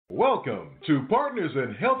Welcome to Partners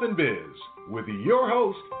in Health and Biz with your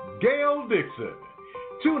host, Gail Dixon.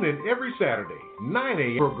 Tune in every Saturday, 9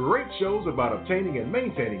 a.m. for great shows about obtaining and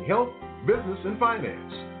maintaining health, business, and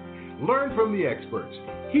finance. Learn from the experts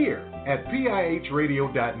here at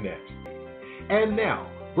PIHradio.net. And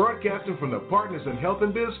now, broadcasting from the Partners in Health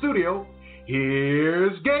and Biz studio,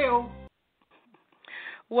 here's Gail.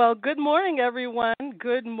 Well, good morning, everyone.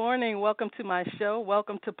 Good morning. Welcome to my show.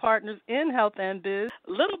 Welcome to Partners in Health and Biz. A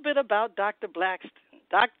little bit about Dr. Blackston.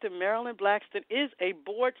 Dr. Marilyn Blackston is a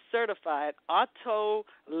board-certified otolaryngologist.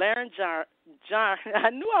 I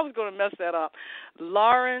knew I was going to mess that up.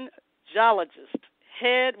 Laryngologist,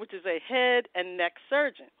 which is a head and neck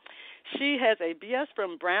surgeon. She has a BS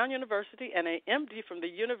from Brown University and a MD from the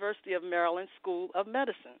University of Maryland School of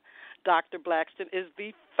Medicine. Dr. Blackston is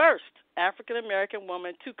the first African-American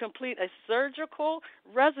woman to complete a surgical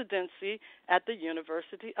residency at the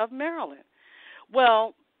University of Maryland.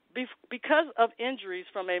 Well, because of injuries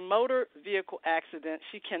from a motor vehicle accident,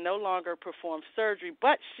 she can no longer perform surgery,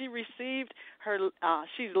 but she's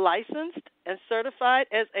licensed and certified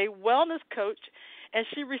as a wellness coach, and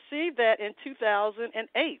she received that in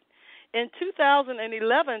 2008. In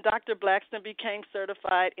 2011, Dr. Blackston became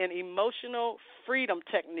certified in Emotional Freedom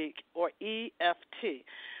Technique, or EFT,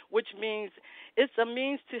 which means it's a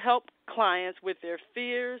means to help clients with their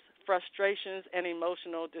fears, frustrations, and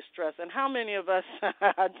emotional distress. And how many of us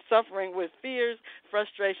are suffering with fears,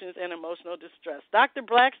 frustrations, and emotional distress? Dr.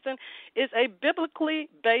 Blackston is a biblically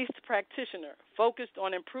based practitioner focused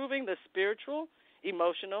on improving the spiritual,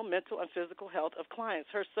 emotional, mental, and physical health of clients.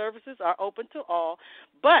 Her services are open to all,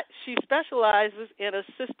 but she specializes in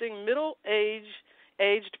assisting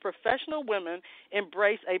middle-aged professional women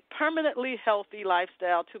embrace a permanently healthy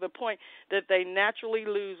lifestyle to the point that they naturally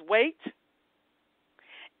lose weight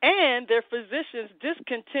and their physicians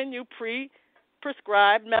discontinue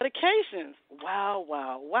prescribed medications.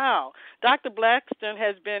 Wow. Dr. Blackston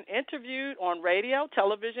has been interviewed on radio,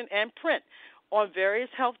 television, and print on various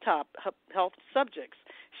health subjects.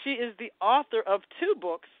 She is the author of 2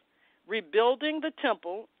 books, Rebuilding the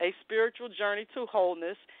Temple, A Spiritual Journey to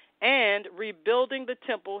Wholeness, and Rebuilding the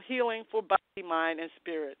Temple, Healing for Body, Mind, and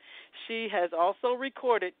Spirit. She has also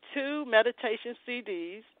recorded 2 meditation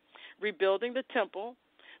CDs, Rebuilding the Temple,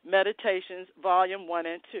 Meditations, Volume 1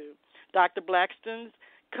 and 2. Dr. Blackston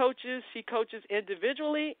she coaches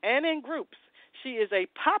individually and in groups. She is a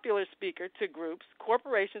popular speaker to groups,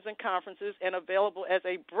 corporations, and conferences, and available as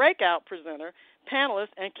a breakout presenter,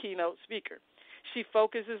 panelist, and keynote speaker. She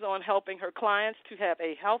focuses on helping her clients to have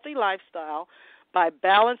a healthy lifestyle by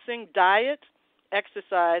balancing diet,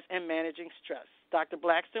 exercise, and managing stress. Dr.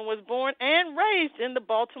 Blackston was born and raised in the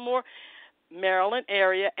Baltimore, Maryland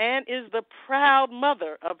area and is the proud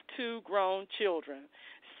mother of 2 grown children.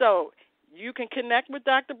 So, you can connect with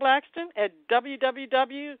Dr. Blackston at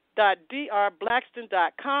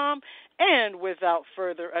www.drblackston.com. And without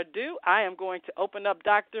further ado, I am going to open up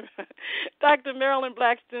Dr. Marilyn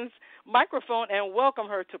Blackston's microphone and welcome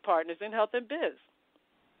her to Partners in Health and Biz.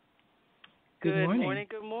 Good morning.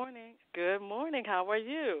 Good morning. How are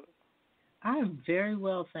you? I'm very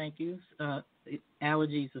well, thank you.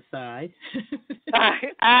 Allergies aside.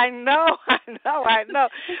 I know.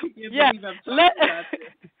 Yeah.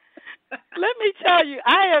 Let me tell you,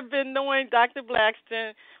 I have been knowing Dr.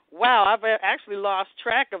 Blackston. Wow, I've actually lost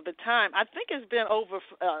track of the time. I think it's been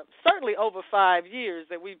certainly over 5 years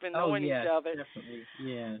that we've been knowing each other. Definitely,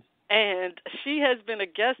 yes. And she has been a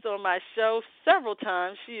guest on my show several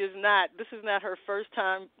times. This is not her first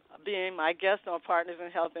time being my guest on Partners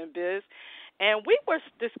in Health and Biz. And we were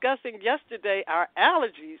discussing yesterday our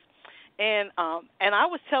allergies, and I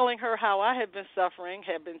was telling her how I had been suffering,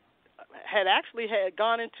 had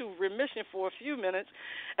gone into remission for a few minutes,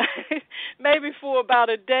 maybe for about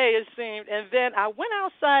a day it seemed, and then I went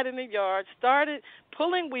outside in the yard, started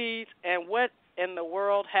pulling weeds, and what in the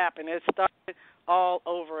world happened? It started all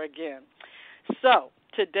over again. So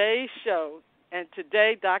today's show, and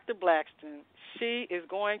today Dr. Blackston, she is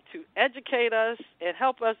going to educate us and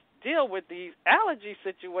help us deal with these allergy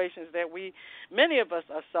situations that many of us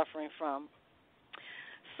are suffering from.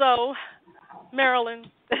 So, Marilyn,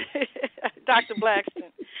 Dr.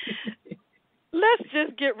 Blackston, let's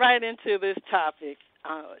just get right into this topic.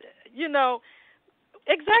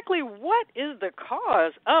 Exactly what is the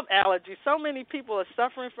cause of allergies? So many people are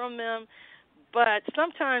suffering from them, but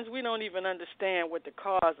sometimes we don't even understand what the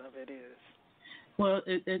cause of it is. Well,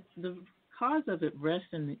 the cause of it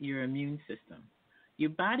rests in your immune system.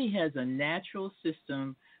 Your body has a natural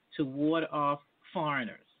system to ward off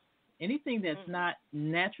foreigners. Anything that's not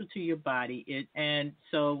natural to your body, and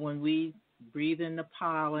so when we breathe in the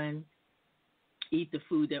pollen, eat the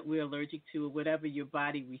food that we're allergic to or whatever, your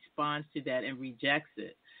body responds to that and rejects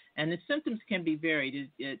it. And the symptoms can be varied.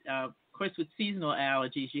 Of course, with seasonal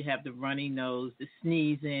allergies, you have the runny nose, the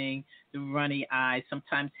sneezing, the runny eyes,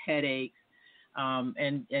 sometimes headaches,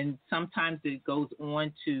 and sometimes it goes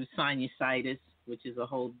on to sinusitis, which is a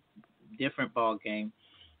whole different ball game.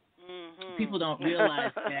 Mm-hmm. People don't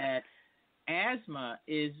realize that asthma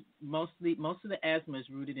is most of the asthma is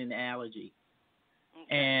rooted in allergy.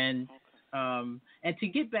 Okay. And to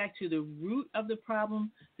get back to the root of the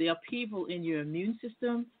problem, the upheaval in your immune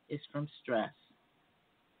system is from stress.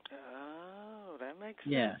 Oh, that makes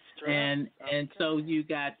sense. Yeah, Stress. and so you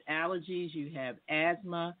got allergies, you have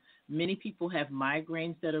asthma. Many people have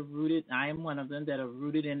migraines that are rooted. I am one of them that are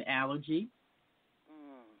rooted in allergy.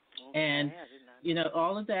 Okay. And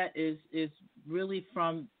all of that is really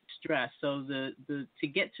from stress. So the to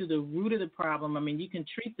get to the root of the problem, I mean, you can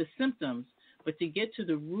treat the symptoms, but to get to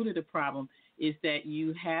the root of the problem is that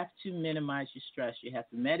you have to minimize your stress. You have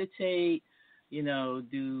to meditate,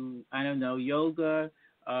 do yoga,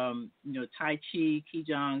 Tai Chi,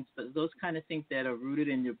 Qigongs, but those kind of things that are rooted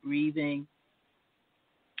in your breathing,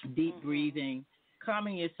 deep breathing,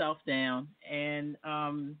 calming yourself down, and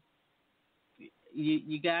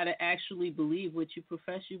you got to actually believe what you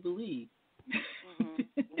profess you believe.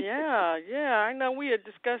 Yeah, I know we had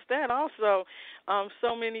discussed that also.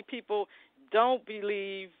 So many people don't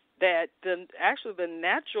believe that the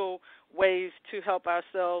natural ways to help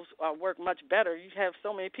ourselves work much better. You have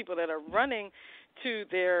so many people that are running to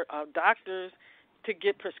their doctors to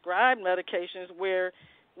get prescribed medications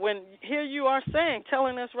when here you are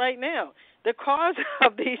telling us right now, the cause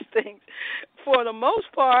of these things, for the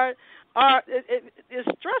most part, is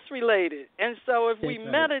stress-related. And so if we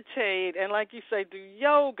meditate and, like you say, do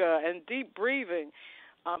yoga and deep breathing,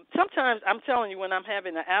 sometimes I'm telling you, when I'm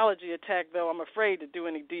having an allergy attack, though, I'm afraid to do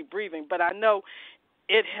any deep breathing. But I know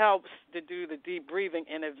it helps to do the deep breathing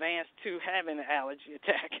in advance to having an allergy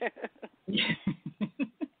attack.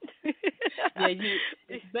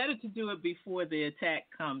 It's better to do it before the attack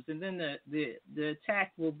comes, and then the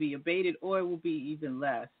attack will be abated, or it will be even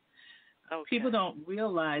less. Okay. People don't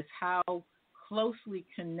realize how closely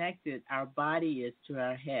connected our body is to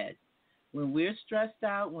our head. When we're stressed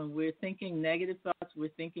out, when we're thinking negative thoughts,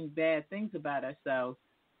 we're thinking bad things about ourselves.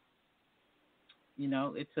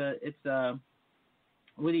 It's a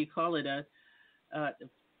what do you call it? A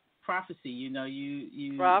prophecy. You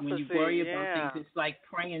prophecy, when you worry about things, it's like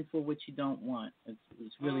praying for what you don't want.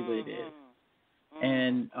 It's really what it is.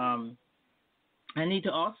 And I need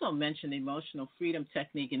to also mention the emotional freedom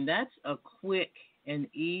technique, and that's a quick and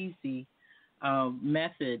easy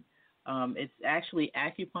method. It's actually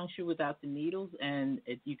acupuncture without the needles, and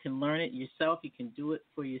you can learn it yourself. You can do it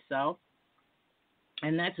for yourself,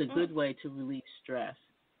 and that's a good way to relieve stress.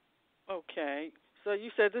 Okay. So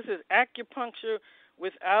you said this is acupuncture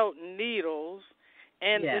without needles,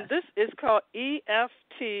 and this is called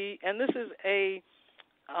EFT, and this is a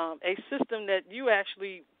system that you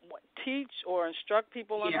actually teach or instruct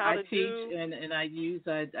people on how to do? Yeah, I teach,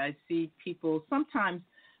 and I see people, sometimes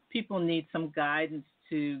people need some guidance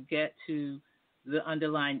to get to the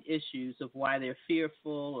underlying issues of why they're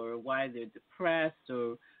fearful or why they're depressed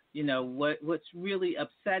or, what's really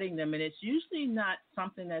upsetting them. And it's usually not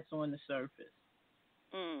something that's on the surface.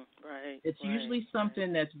 Right. It's usually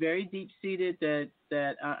something that's very deep-seated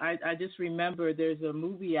that I just remember there's a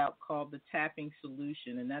movie out called The Tapping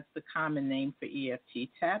Solution, and that's the common name for EFT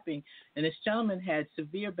tapping. And this gentleman had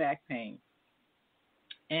severe back pain.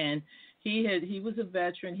 And he was a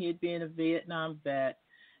veteran. He had been a Vietnam vet,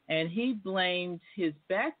 and he blamed his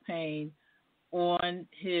back pain on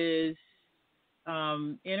his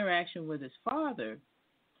interaction with his father.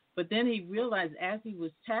 But then he realized as he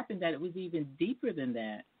was tapping that it was even deeper than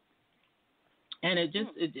that. And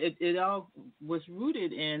it all was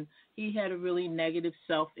rooted in he had a really negative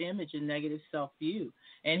self-image and negative self-view.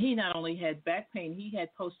 And he not only had back pain, he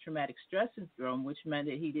had post-traumatic stress syndrome, which meant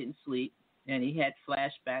that he didn't sleep, and he had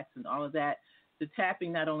flashbacks and all of that. The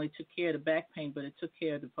tapping not only took care of the back pain, but it took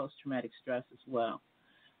care of the post-traumatic stress as well.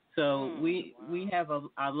 So we have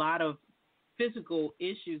a lot of physical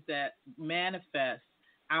issues that manifest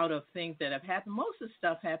out of things that have happened. Most of the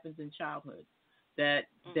stuff happens in childhood that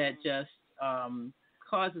just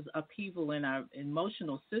causes upheaval in our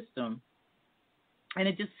emotional system, and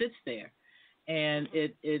it just sits there, and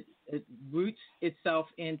it roots itself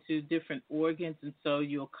into different organs, and so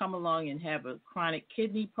you'll come along and have a chronic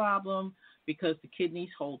kidney problem because the kidneys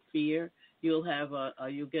hold fear. You'll have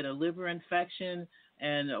you'll get a liver infection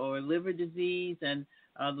or liver disease, and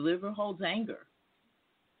the liver holds anger.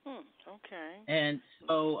 Okay. And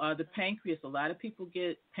so the pancreas, a lot of people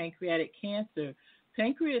get pancreatic cancer.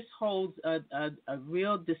 Pancreas holds a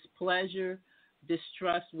real displeasure,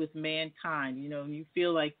 distrust with mankind. You know, you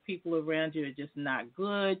feel like people around you are just not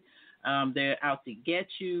good. They're out to get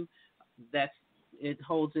you. It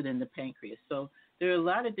holds it in the pancreas. So there are a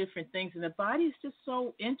lot of different things, and the body is just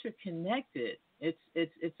so interconnected.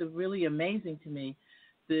 It's a really amazing to me.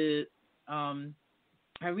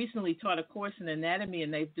 I recently taught a course in anatomy,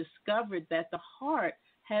 and they've discovered that the heart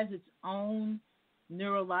has its own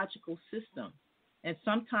neurological system, and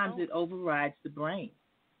sometimes it overrides the brain.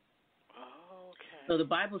 Okay. So the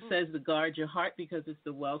Bible says to guard your heart because it's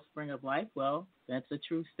the wellspring of life. Well, that's a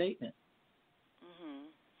true statement.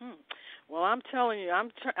 Well, I'm telling you,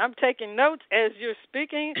 I'm taking notes as you're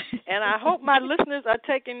speaking, and I hope my listeners are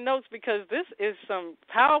taking notes because this is some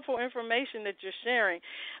powerful information that you're sharing.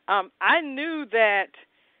 I knew that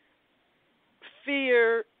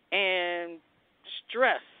fear and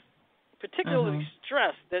stress, particularly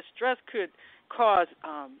stress, that stress could cause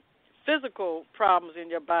physical problems in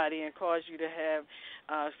your body and cause you to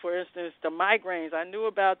have, for instance, the migraines. I knew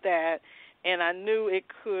about that, and I knew it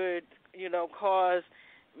could, cause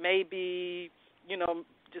maybe,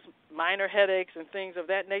 just minor headaches and things of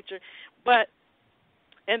that nature.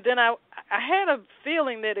 And then I had a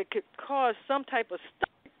feeling that it could cause some type of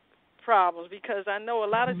stomach problems because I know a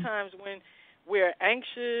lot of times when we're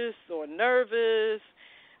anxious or nervous,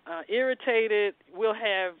 irritated, we'll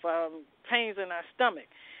have pains in our stomach.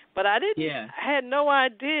 But I had no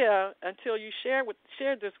idea until you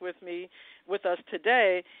shared this with us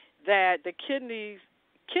today, that the kidneys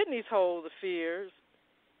hold the fears,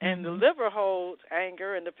 and the liver holds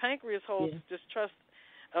anger, and the pancreas holds distrust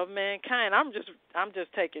of mankind. I'm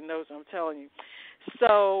just taking notes. I'm telling you.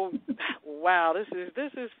 So, wow, this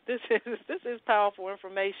is powerful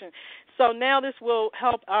information. So now this will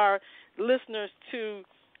help our listeners to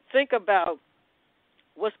think about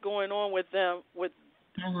what's going on with them. With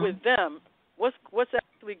them, what's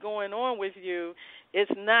actually going on with you.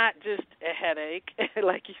 It's not just a headache,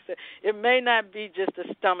 like you said. It may not be just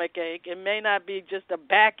a stomach ache. It may not be just a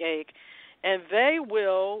backache. And they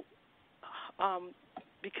will,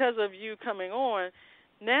 because of you coming on,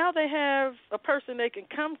 now they have a person they can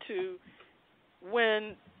come to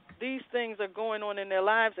when these things are going on in their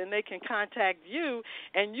lives, and they can contact you,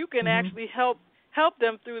 and you can actually help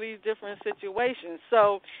them through these different situations.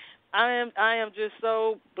 So I am just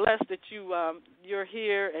so blessed that you're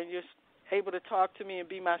here and you're able to talk to me and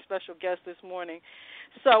be my special guest this morning.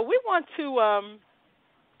 So we want to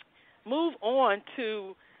move on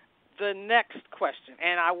to the next question.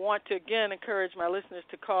 And I want to, again, encourage my listeners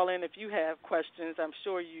to call in if you have questions. I'm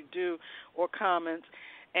sure you do, or comments.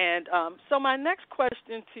 And so my next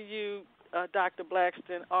question to you, Dr.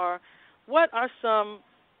 Blackston, are what are some,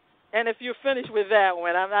 and if you're finished with that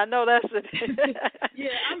one, I know that's it.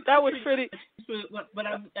 That was pretty. But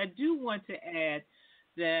I do want to add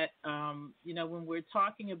that, when we're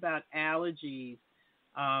talking about allergies,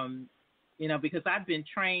 because I've been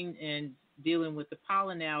trained in dealing with the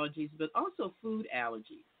pollen allergies, but also food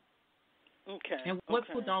allergies. Okay. And what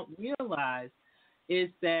people don't realize is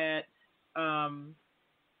that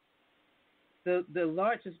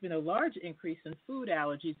there's been a large increase in food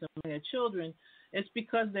allergies among their children. It's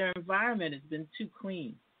because their environment has been too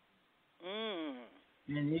clean.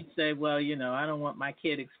 And you'd say, well, I don't want my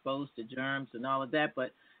kid exposed to germs and all of that,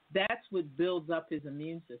 but that's what builds up his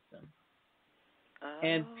immune system.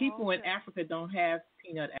 And people in Africa don't have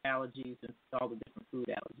peanut allergies and all the different food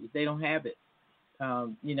allergies. They don't have it.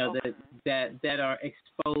 That are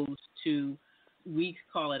exposed to, we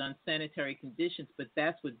call it unsanitary conditions, but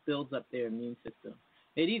that's what builds up their immune system.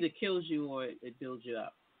 It either kills you or it builds you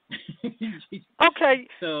up. Okay.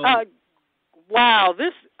 So, wow.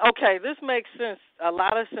 This makes sense. A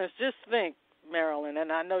lot of sense. Just think, Marilyn,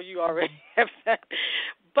 and I know you already have that,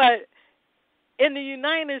 but in the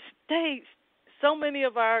United States, so many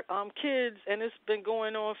of our kids, and it's been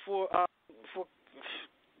going on for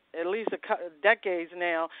at least decades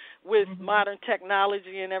now with modern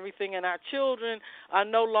technology and everything, and our children are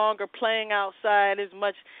no longer playing outside as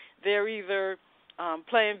much. They're either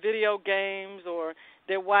playing video games, or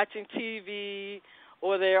they're watching TV,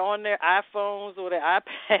 or they're on their iPhones or their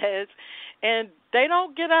iPads, and they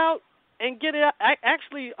don't get out and get it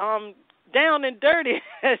actually down and dirty,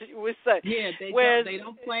 as you would say. Yeah, they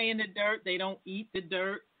don't play in the dirt. They don't eat the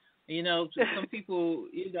dirt. Some people,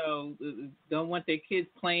 don't want their kids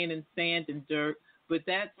playing in sand and dirt, but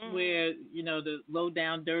that's where, the low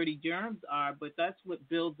down dirty germs are, but that's what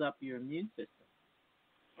builds up your immune system.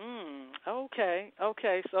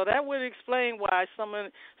 Okay. So that would explain why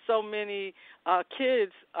so many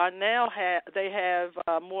kids are now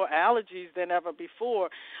have more allergies than ever before.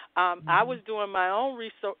 I was doing my own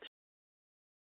research